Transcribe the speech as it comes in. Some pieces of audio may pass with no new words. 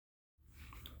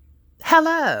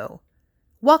Hello.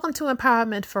 Welcome to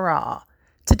Empowerment for All.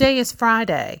 Today is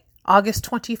Friday, August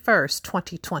 21st,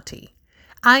 2020.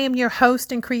 I am your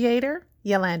host and creator,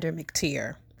 Yulander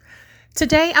McTier.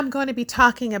 Today I'm going to be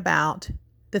talking about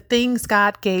the things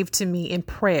God gave to me in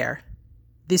prayer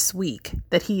this week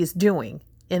that He is doing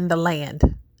in the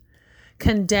land.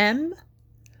 Condemn,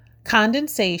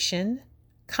 condensation,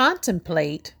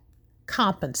 contemplate,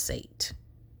 compensate.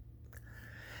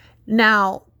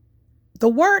 Now, the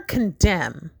word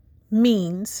condemn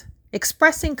means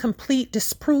expressing complete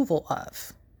disapproval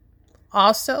of.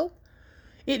 Also,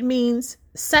 it means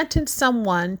sentence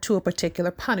someone to a particular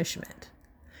punishment.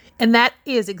 And that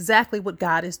is exactly what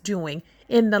God is doing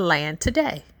in the land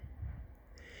today.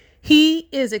 He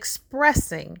is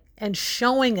expressing and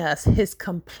showing us His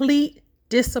complete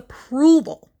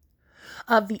disapproval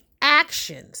of the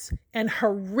actions and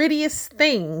horrendous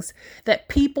things that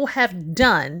people have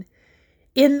done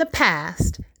in the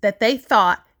past that they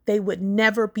thought they would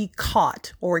never be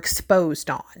caught or exposed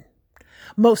on.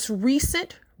 Most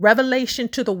recent revelation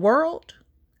to the world,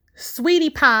 Sweetie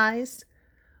Pie's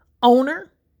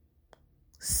owner,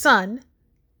 son,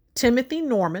 Timothy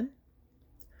Norman,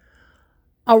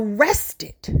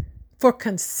 arrested for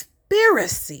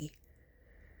conspiracy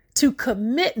to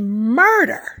commit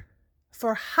murder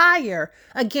for hire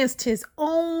against his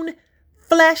own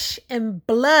flesh and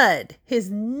blood, his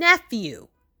nephew,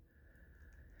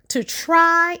 to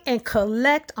try and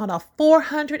collect on a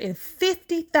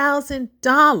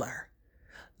 $450,000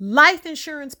 life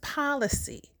insurance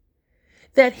policy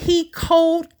that he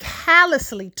cold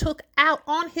callously took out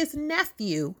on his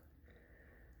nephew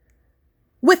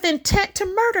with intent to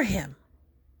murder him.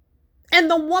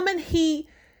 And the woman he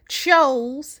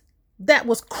chose that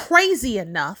was crazy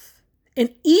enough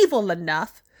and evil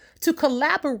enough to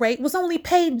collaborate was only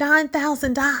paid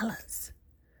 $9,000.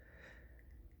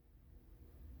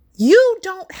 You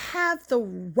don't have the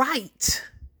right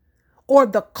or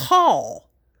the call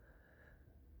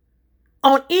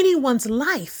on anyone's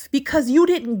life because you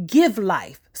didn't give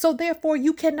life. So therefore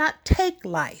you cannot take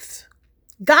life.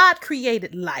 God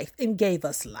created life and gave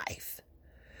us life.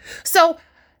 So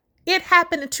it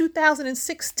happened in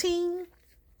 2016.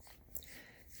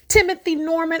 Timothy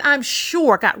Norman, I'm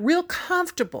sure, got real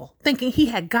comfortable thinking he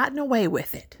had gotten away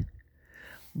with it.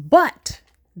 But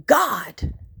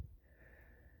God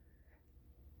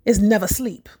is never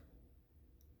asleep.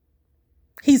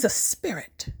 He's a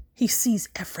spirit. He sees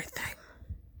everything.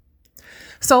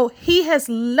 So He has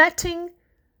letting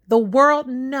the world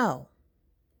know.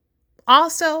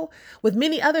 Also, with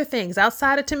many other things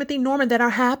outside of Timothy Norman that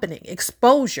are happening,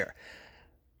 exposure.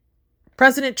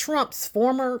 President Trump's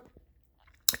former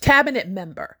cabinet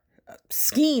member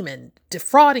scheming,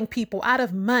 defrauding people out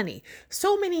of money.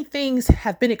 So many things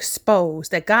have been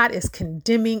exposed that God is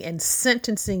condemning and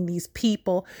sentencing these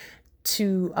people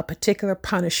to a particular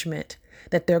punishment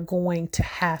that they're going to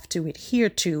have to adhere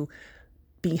to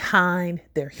behind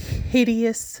their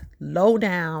hideous, low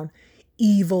down,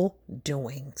 evil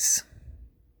doings.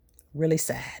 Really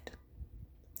sad.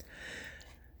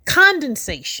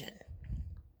 Condensation.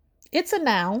 It's a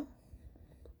noun.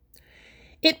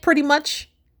 It pretty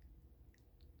much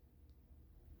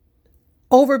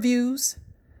overviews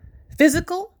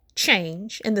physical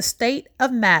change in the state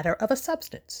of matter of a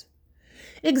substance.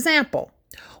 Example,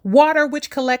 water which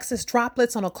collects as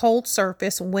droplets on a cold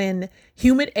surface when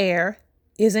humid air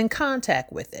is in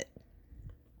contact with it.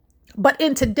 But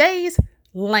in today's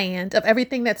land of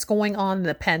everything that's going on in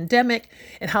the pandemic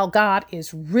and how God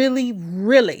is really,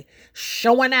 really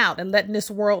showing out and letting this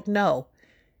world know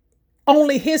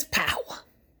only His power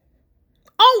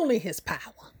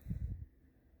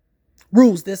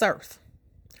rules this earth.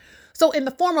 So in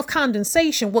the form of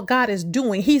condensation, what God is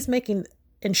doing, He's making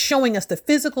and showing us the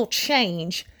physical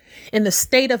change in the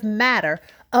state of matter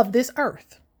of this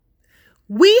earth.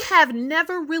 We have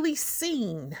never really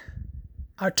seen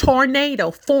a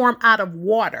tornado form out of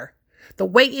water the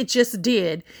way it just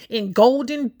did in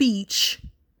Golden Beach,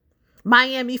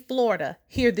 Miami, Florida,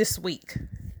 here this week.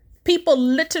 People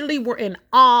literally were in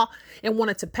awe and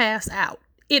wanted to pass out.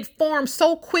 It formed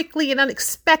so quickly and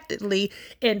unexpectedly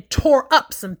and tore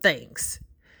up some things.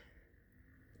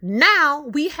 Now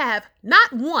we have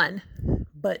not one,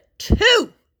 but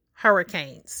two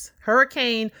hurricanes.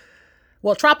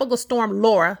 Tropical storm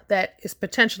Laura that is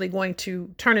potentially going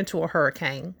to turn into a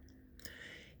hurricane.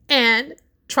 And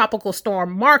tropical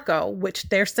storm Marco, which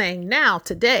they're saying now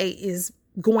today is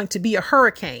going to be a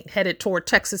hurricane headed toward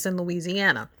Texas and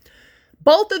Louisiana.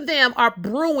 Both of them are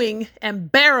brewing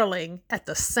and barreling at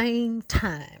the same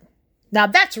time. Now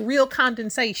that's real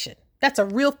condensation. That's a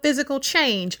real physical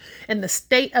change in the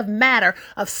state of matter,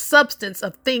 of substance,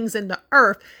 of things in the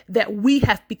earth that we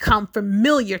have become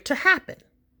familiar to happen.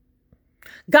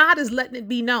 God is letting it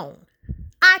be known.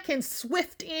 I can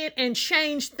swift in and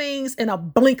change things in a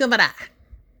blink of an eye.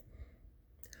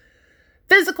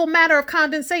 Physical matter of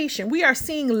condensation. We are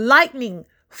seeing lightning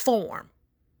form,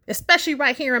 especially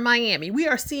right here in Miami. We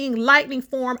are seeing lightning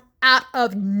form out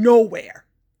of nowhere.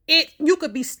 You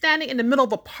could be standing in the middle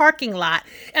of a parking lot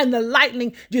and the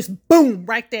lightning just boom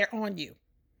right there on you.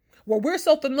 Well, we're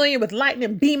so familiar with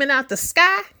lightning beaming out the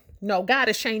sky. No, God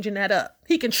is changing that up.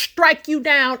 He can strike you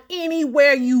down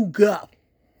anywhere you go.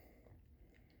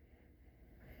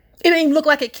 It didn't even look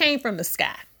like it came from the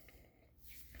sky.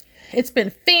 It's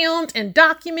been filmed and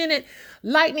documented.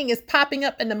 Lightning is popping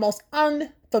up in the most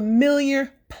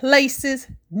unfamiliar places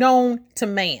known to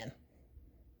man.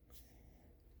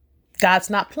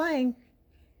 God's not playing.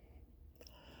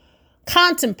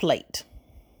 Contemplate,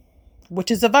 which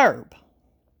is a verb.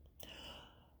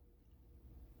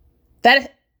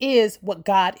 That is what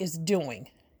God is doing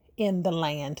in the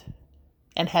land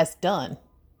and has done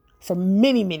for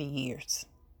many, many years.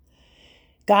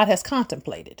 God has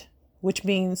contemplated, which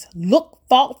means look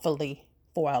thoughtfully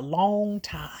for a long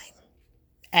time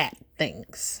at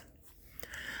things.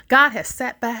 God has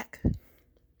sat back,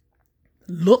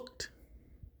 looked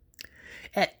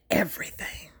at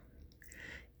everything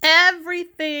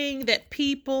that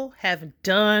people have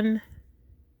done,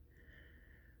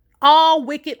 all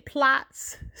wicked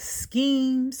plots,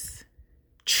 schemes,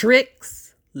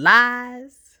 tricks,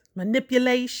 lies,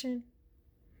 manipulation,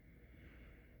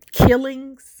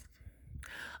 killings,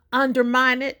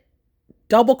 undermined,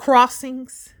 double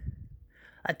crossings,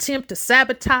 attempt to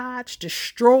sabotage,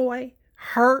 destroy,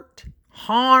 hurt,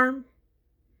 harm,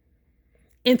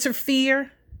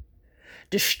 interfere,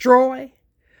 destroy,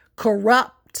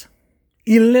 corrupt,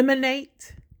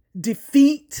 eliminate,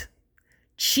 defeat,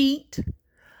 cheat,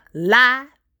 lie,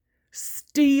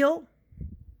 steal.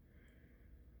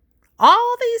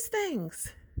 All these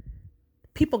things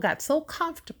people got so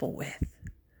comfortable with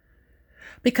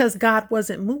because God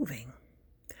wasn't moving.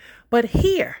 But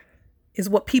here is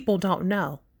what people don't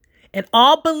know. And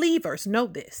all believers know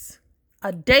this.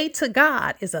 A day to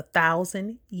God is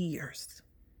 1,000 years.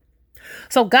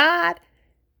 So God,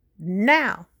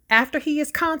 now, after he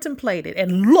has contemplated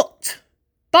and looked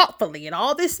thoughtfully at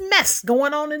all this mess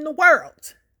going on in the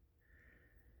world,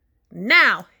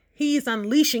 now he's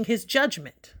unleashing his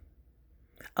judgment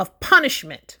of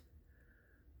punishment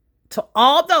to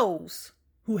all those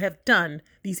who have done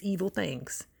these evil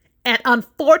things. And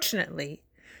unfortunately,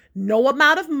 no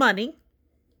amount of money,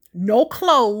 no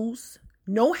clothes,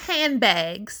 no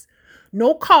handbags,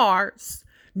 no cars,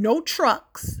 no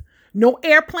trucks, no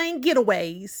airplane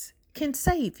getaways can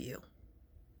save you.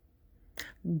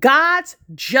 God's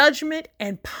judgment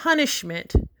and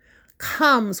punishment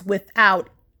comes without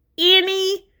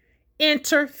any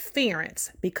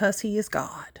interference because he is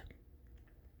God.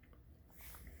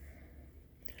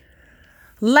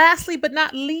 Lastly, but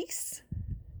not least,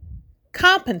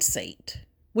 compensate,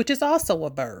 which is also a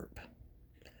verb.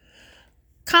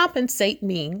 Compensate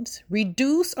means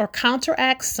reduce or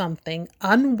counteract something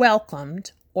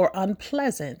unwelcomed or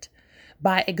unpleasant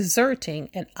by exerting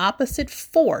an opposite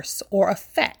force or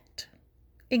effect.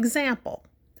 Example,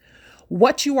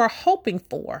 what you are hoping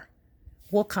for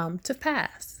will come to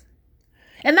pass.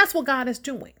 And that's what God is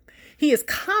doing. He is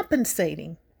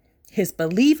compensating his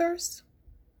believers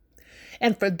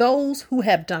and for those who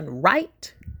have done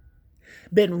right,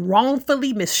 been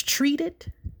wrongfully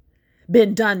mistreated,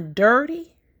 been done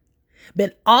dirty,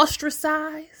 been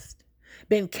ostracized,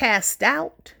 been cast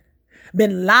out,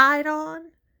 been lied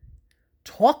on,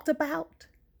 talked about,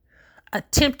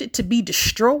 attempted to be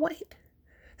destroyed,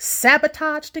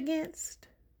 sabotaged against,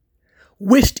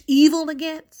 wished evil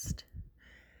against,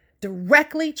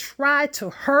 directly tried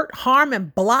to hurt, harm,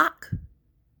 and block.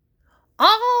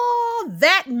 All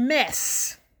that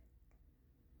mess.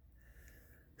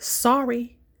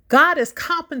 Sorry, God is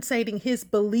compensating his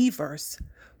believers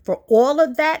for all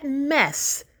of that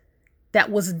mess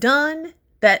that was done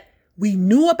that we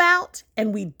knew about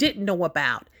and we didn't know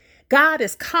about. God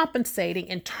is compensating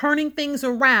and turning things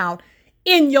around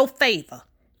in your favor.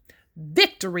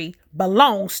 Victory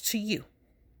belongs to you.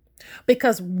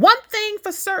 Because one thing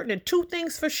for certain and two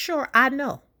things for sure, I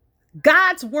know.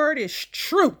 God's word is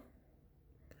true.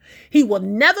 He will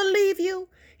never leave you.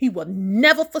 He will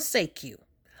never forsake you.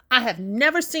 I have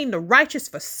never seen the righteous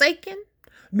forsaken,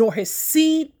 nor his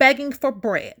seed begging for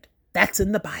bread. That's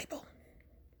in the Bible.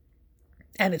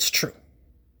 And it's true.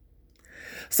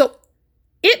 So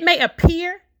it may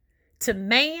appear to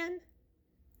man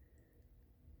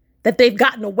that they've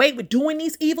gotten away with doing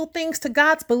these evil things to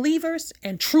God's believers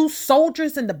and true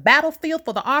soldiers in the battlefield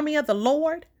for the army of the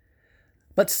Lord.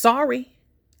 But sorry,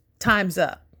 time's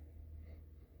up.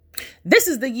 This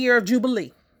is the year of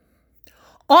Jubilee.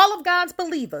 All of God's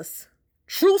believers,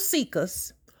 true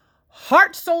seekers,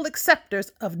 heart, soul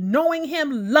acceptors of knowing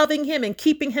him, loving him, and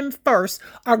keeping him first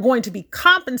are going to be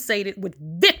compensated with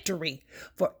victory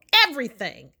for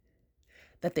everything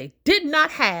that they did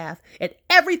not have and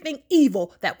everything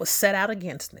evil that was set out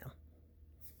against them.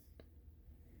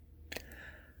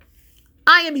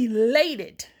 I am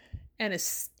elated and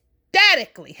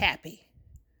ecstatically happy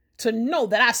to know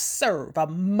that I serve a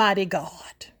mighty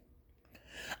God.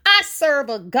 I serve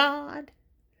a God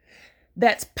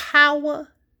that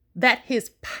his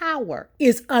power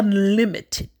is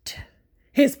unlimited.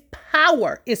 His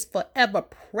power is forever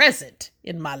present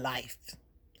in my life.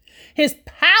 His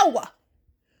power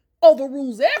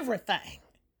overrules everything.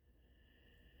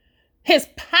 His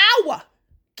power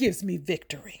gives me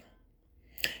victory.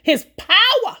 His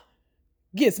power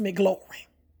gives me glory.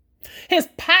 His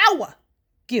power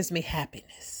gives me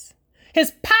happiness.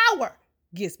 His power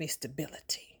gives me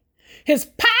stability. His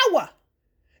power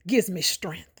gives me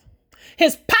strength.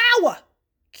 His power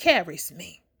carries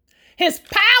me. His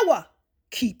power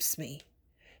keeps me.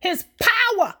 His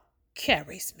power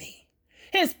carries me.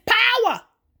 His power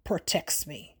protects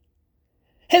me.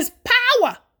 His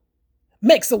power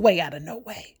makes a way out of no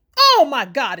way. Oh my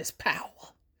God, his power.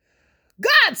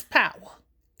 God's power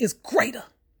is greater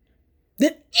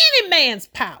than any man's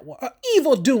power or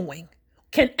evil doing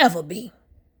can ever be.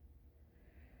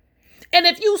 And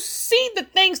if you see the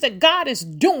things that God is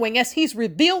doing as he's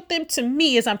revealed them to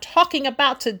me, as I'm talking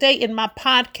about today in my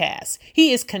podcast,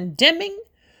 he is condemning,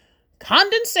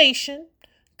 condensation,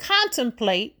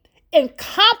 contemplate, and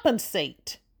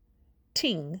compensate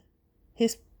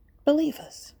his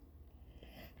believers.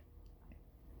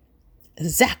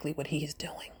 Exactly what he is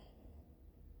doing.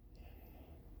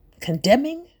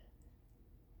 Condemning,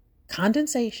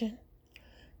 condensation,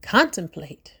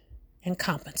 contemplate, and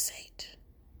compensate.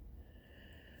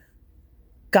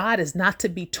 God is not to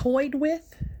be toyed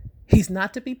with. He's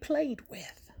not to be played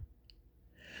with.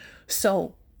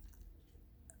 So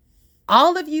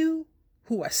all of you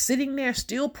who are sitting there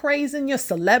still praising your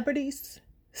celebrities,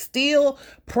 still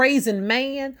praising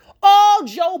man, oh,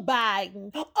 Joe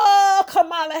Biden, oh,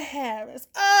 Kamala Harris,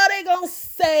 oh, they're going to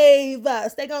save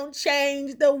us. They're going to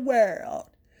change the world.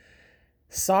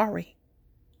 Sorry.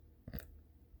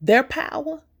 Their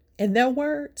power and their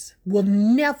words will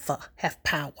never have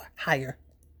power higher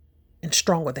and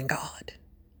stronger than God.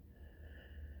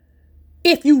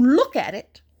 If you look at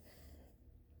it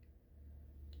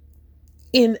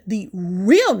in the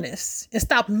realness and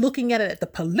stop looking at it at the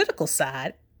political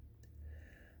side,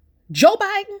 Joe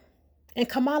Biden and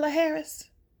Kamala Harris,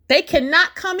 they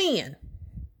cannot come in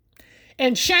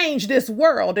and change this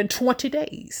world in 20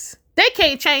 days. They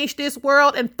can't change this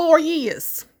world in 4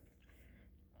 years.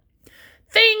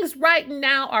 Things right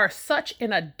now are such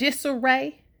in a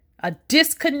disarray, a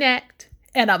disconnect,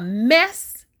 and a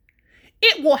mess.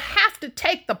 It will have to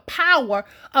take the power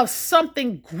of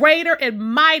something greater and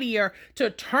mightier to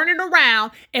turn it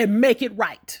around and make it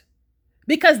right.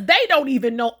 Because they don't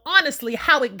even know, honestly,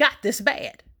 how it got this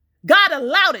bad. God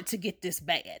allowed it to get this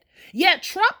bad. Yet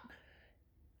Trump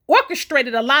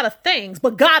orchestrated a lot of things,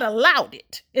 but God allowed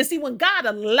it. And see, when God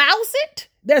allows it,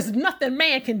 there's nothing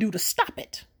man can do to stop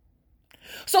it.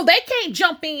 So they can't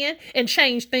jump in and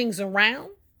change things around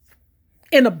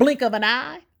in a blink of an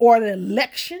eye or an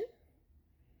election.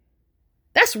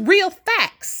 That's real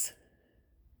facts.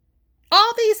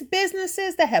 All these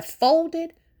businesses that have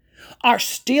folded, are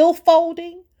still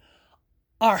folding,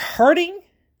 are hurting,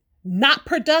 not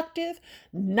productive,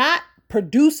 not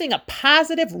producing a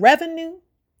positive revenue,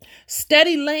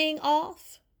 steady laying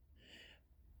off,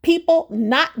 people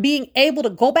not being able to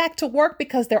go back to work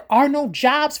because there are no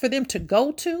jobs for them to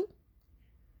go to.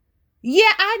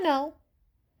 Yeah, I know.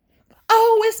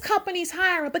 Oh, it's companies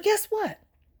hiring, but guess what?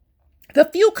 The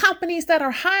few companies that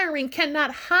are hiring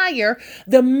cannot hire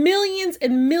the millions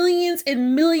and millions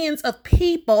and millions of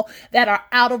people that are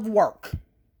out of work.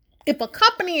 If a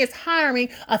company is hiring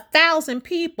 1,000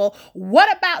 people,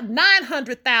 what about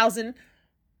 900,000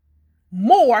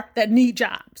 more that need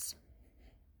jobs?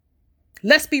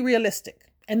 Let's be realistic.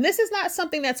 And this is not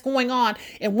something that's going on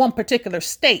in one particular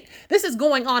state. This is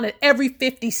going on in every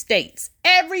 50 states.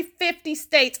 Every 50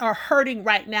 states are hurting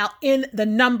right now in the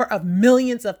number of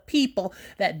millions of people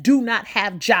that do not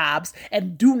have jobs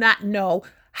and do not know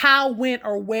how, when,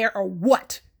 or where, or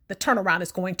what the turnaround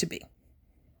is going to be.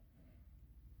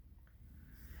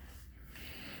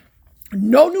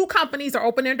 No new companies are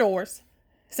opening their doors.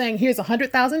 saying here's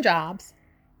 100,000 jobs.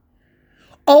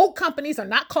 Old companies are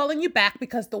not calling you back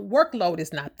because the workload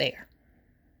is not there.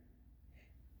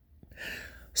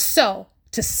 So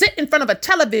to sit in front of a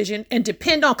television and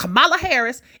depend on Kamala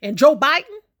Harris and Joe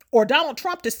Biden or Donald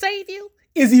Trump to save you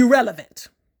is irrelevant.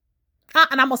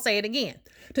 And I'm going to say it again.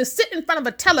 To sit in front of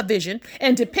a television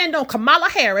and depend on Kamala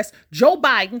Harris, Joe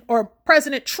Biden, or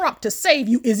President Trump to save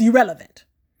you is irrelevant.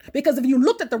 Because if you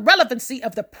looked at the relevancy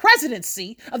of the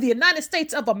presidency of the United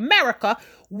States of America,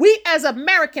 we as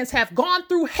Americans have gone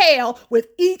through hell with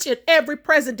each and every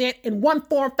president in one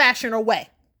form, fashion, or way.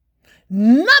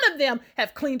 None of them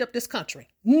have cleaned up this country.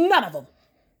 None of them.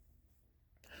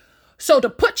 So to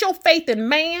put your faith in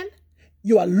man,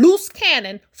 you're a loose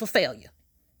cannon for failure.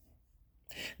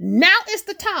 Now is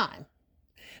the time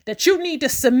that you need to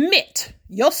submit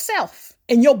yourself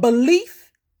and your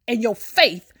belief and your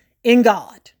faith in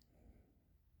God.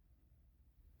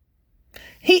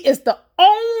 He is the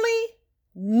only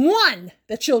one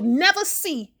that you'll never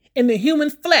see in the human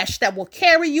flesh that will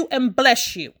carry you and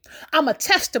bless you. I'm a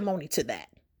testimony to that.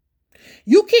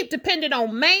 You keep depending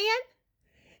on man,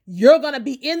 you're going to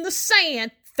be in the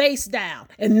sand face down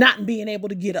and not being able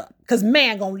to get up because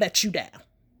man going to let you down.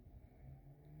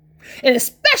 And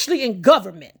especially in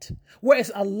government, where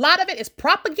a lot of it is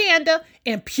propaganda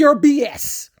and pure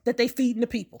BS that they feed the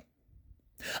people.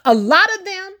 A lot of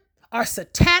them are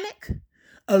satanic,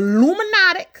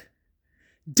 Illuminati,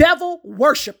 devil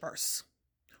worshipers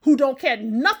who don't care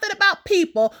nothing about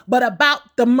people but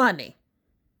about the money.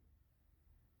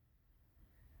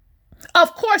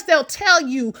 Of course, they'll tell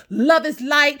you love is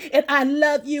light and I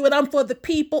love you and I'm for the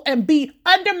people and be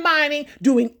undermining,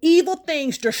 doing evil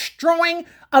things, destroying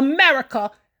America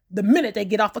the minute they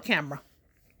get off a camera.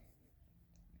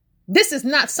 This is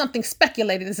not something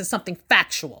speculated. This is something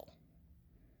factual.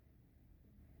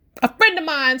 A friend of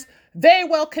mine's very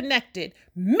well connected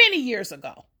many years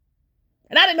ago.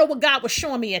 And I didn't know what God was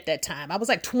showing me at that time. I was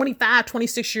like 25,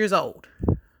 26 years old.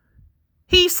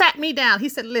 He sat me down. He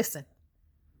said, listen,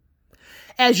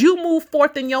 as you move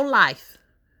forth in your life,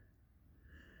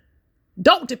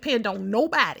 don't depend on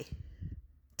nobody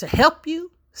to help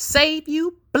you, save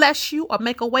you, bless you, or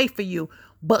make a way for you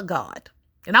but God.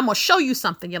 And I'm going to show you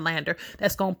something, Yulander,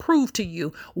 that's going to prove to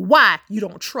you why you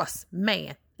don't trust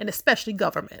man and especially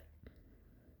government.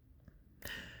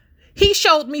 He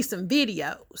showed me some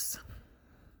videos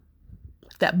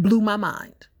that blew my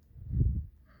mind.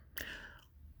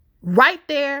 Right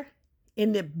there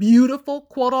in the beautiful,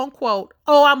 quote unquote,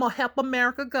 oh, I'm going to help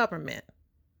America government.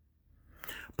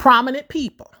 Prominent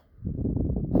people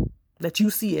that you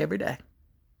see every day,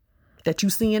 that you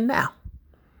seeing now.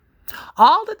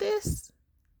 All of this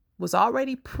was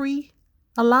already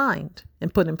pre-aligned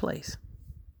and put in place.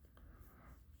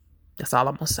 That's all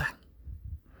I'm going to say.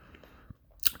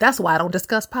 That's why I don't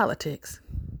discuss politics.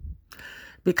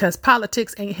 Because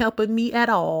politics ain't helping me at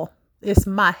all. It's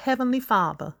my Heavenly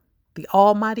Father, the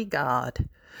Almighty God,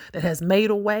 that has made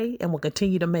a way and will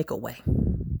continue to make a way.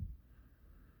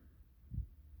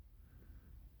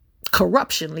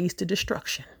 Corruption leads to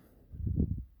destruction.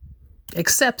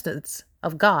 Acceptance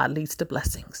of God leads to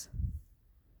blessings.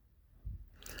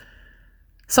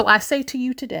 So I say to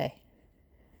you today,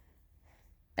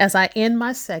 as I end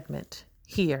my segment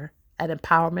here at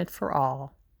Empowerment for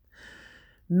All,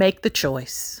 make the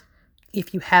choice,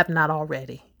 if you have not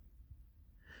already.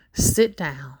 Sit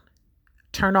down,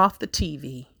 turn off the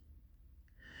TV,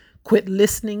 quit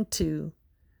listening to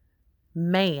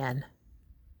man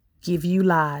give you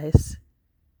lies,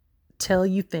 tell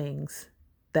you things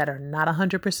that are not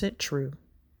 100% true,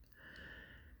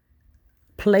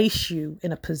 place you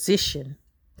in a position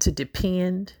to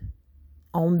depend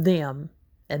on them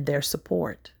and their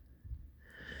support.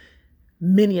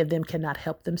 Many of them cannot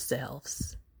help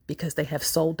themselves because they have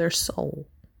sold their soul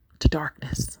to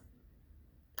darkness.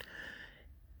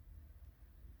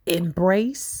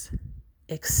 Embrace,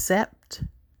 accept,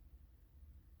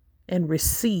 and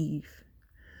receive.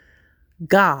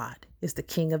 God is the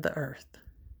King of the earth.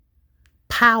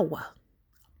 Power,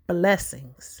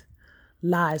 blessings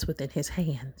lies within his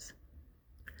hands.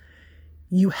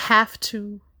 You have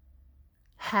to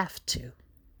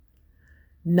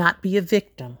not be a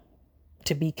victim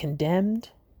to be condemned.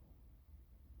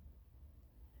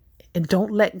 And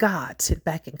don't let God sit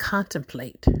back and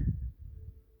contemplate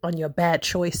on your bad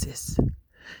choices,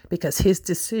 because his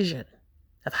decision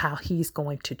of how he's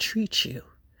going to treat you,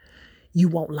 you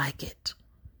won't like it.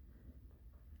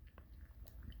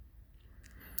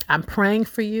 I'm praying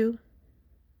for you.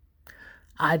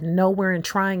 I know we're in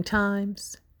trying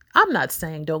times. I'm not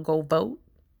saying don't go vote.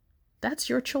 That's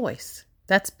your choice.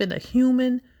 That's been a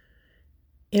human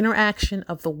interaction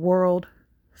of the world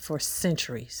for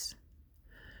centuries.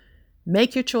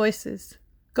 Make your choices.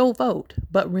 Go vote.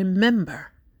 But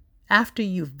remember, after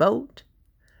you vote,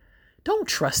 don't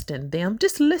trust in them.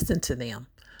 Just listen to them.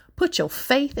 Put your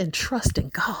faith and trust in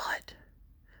God,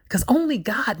 because only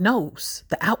God knows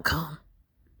the outcome.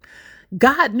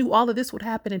 God knew all of this would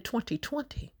happen in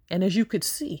 2020. And as you could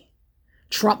see,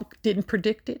 Trump didn't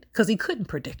predict it because he couldn't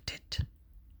predict it.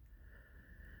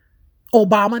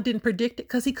 Obama didn't predict it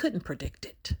because he couldn't predict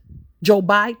it. Joe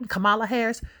Biden, Kamala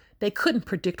Harris, they couldn't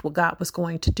predict what God was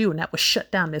going to do. And that was shut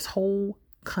down this whole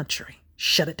country.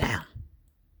 Shut it down.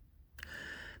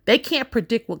 They can't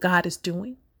predict what God is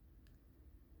doing.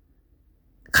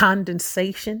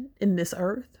 Condensation in this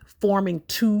earth, forming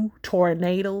 2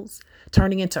 tornadoes,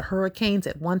 turning into hurricanes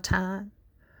at one time.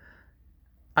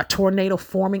 A tornado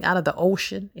forming out of the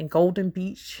ocean in Golden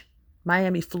Beach,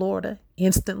 Miami, Florida,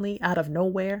 instantly out of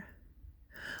nowhere.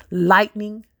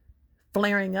 Lightning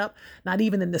flaring up, not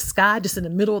even in the sky, just in the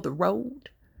middle of the road.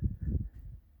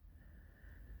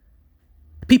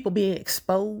 People being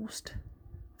exposed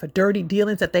for dirty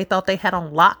dealings that they thought they had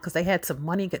on lock because they had some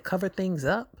money and could cover things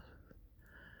up.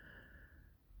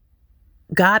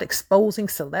 God exposing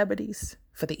celebrities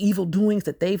for the evil doings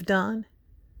that they've done.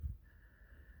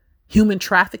 Human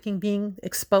trafficking being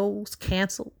exposed,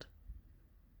 canceled.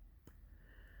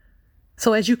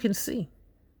 So as you can see,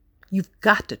 you've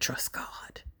got to trust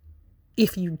God.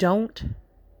 If you don't,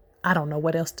 I don't know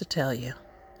what else to tell you.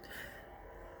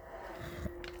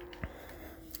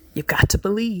 You've got to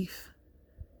believe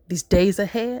these days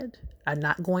ahead are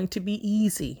not going to be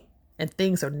easy. And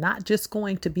things are not just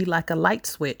going to be like a light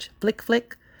switch, flick,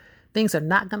 flick. Things are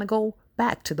not going to go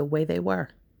back to the way they were.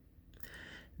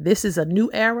 This is a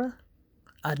new era,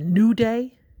 a new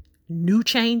day, new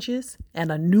changes,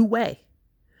 and a new way.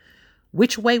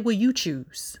 Which way will you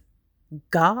choose?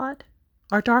 God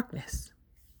or darkness?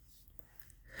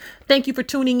 Thank you for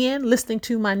tuning in, listening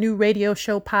to my new radio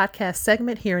show podcast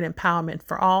segment here at Empowerment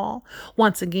for All.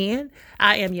 Once again,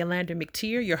 I am Yulander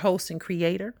McTier, your host and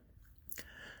creator.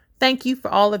 Thank you for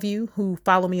all of you who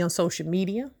follow me on social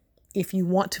media. If you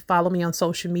want to follow me on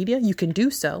social media, you can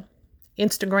do so.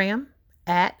 Instagram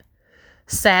at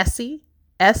Sassy,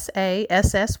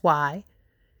 SASSY,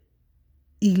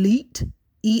 Elite,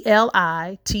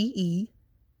 ELITE,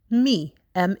 me,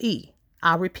 ME.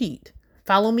 I'll repeat.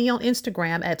 Follow me on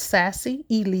Instagram at Sassy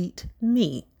Elite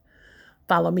Me.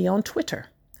 Follow me on Twitter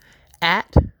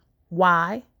at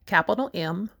Y, capital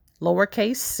M,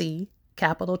 lowercase c,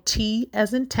 capital T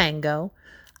as in Tango,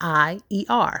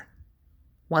 IER.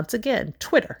 Once again,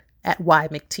 Twitter at Y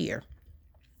McTier.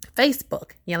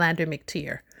 Facebook, Yulander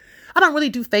McTier. I don't really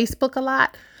do Facebook a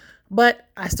lot, but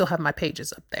I still have my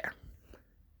pages up there.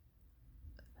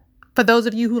 For those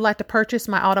of you who like to purchase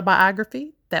my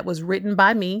autobiography that was written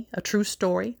by me, a true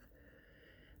story,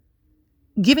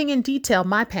 giving in detail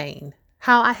my pain,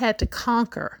 how I had to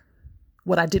conquer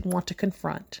what I didn't want to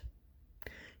confront.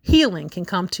 Healing can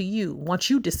come to you once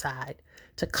you decide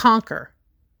to conquer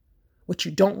what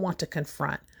you don't want to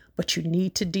confront, but you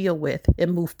need to deal with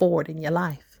and move forward in your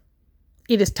life.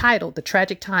 It is titled The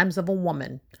Tragic Times of a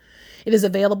Woman. It is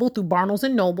available through Barnes &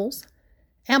 Nobles,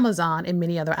 Amazon, and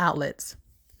many other outlets.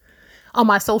 On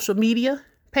my social media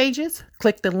pages,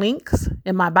 click the links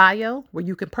in my bio where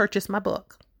you can purchase my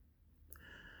book.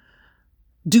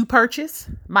 Do purchase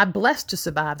my Blessed to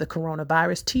Survive the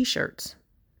Coronavirus t-shirts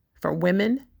for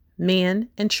women, men,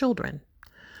 and children.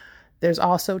 There's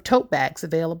also tote bags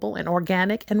available in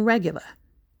organic and regular,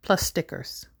 plus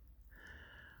stickers,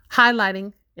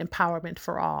 highlighting empowerment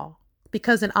for all.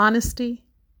 Because in honesty,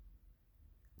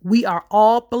 we are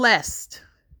all blessed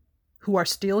who are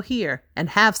still here and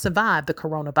have survived the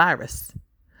coronavirus.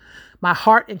 My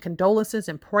heart and condolences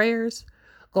and prayers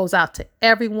goes out to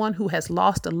everyone who has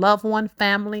lost a loved one,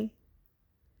 family,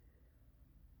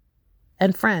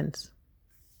 and friends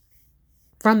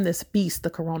from this beast, the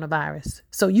coronavirus.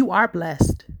 So you are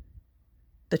blessed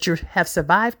that you have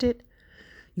survived it,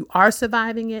 you are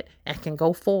surviving it, and can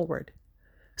go forward.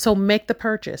 So make the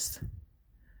purchase.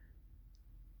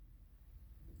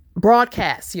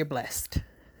 Broadcast you're blessed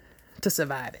to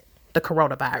survive it, the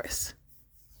coronavirus.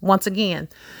 Once again,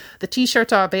 the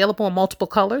t-shirts are available in multiple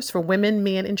colors for women,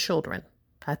 men, and children.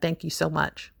 I thank you so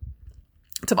much.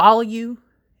 To all of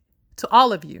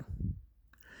you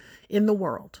in the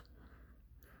world,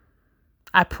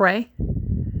 I pray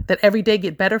that every day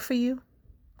get better for you.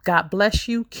 God bless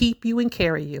you, keep you, and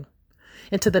carry you.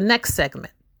 Into the next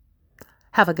segment.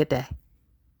 Have a good day.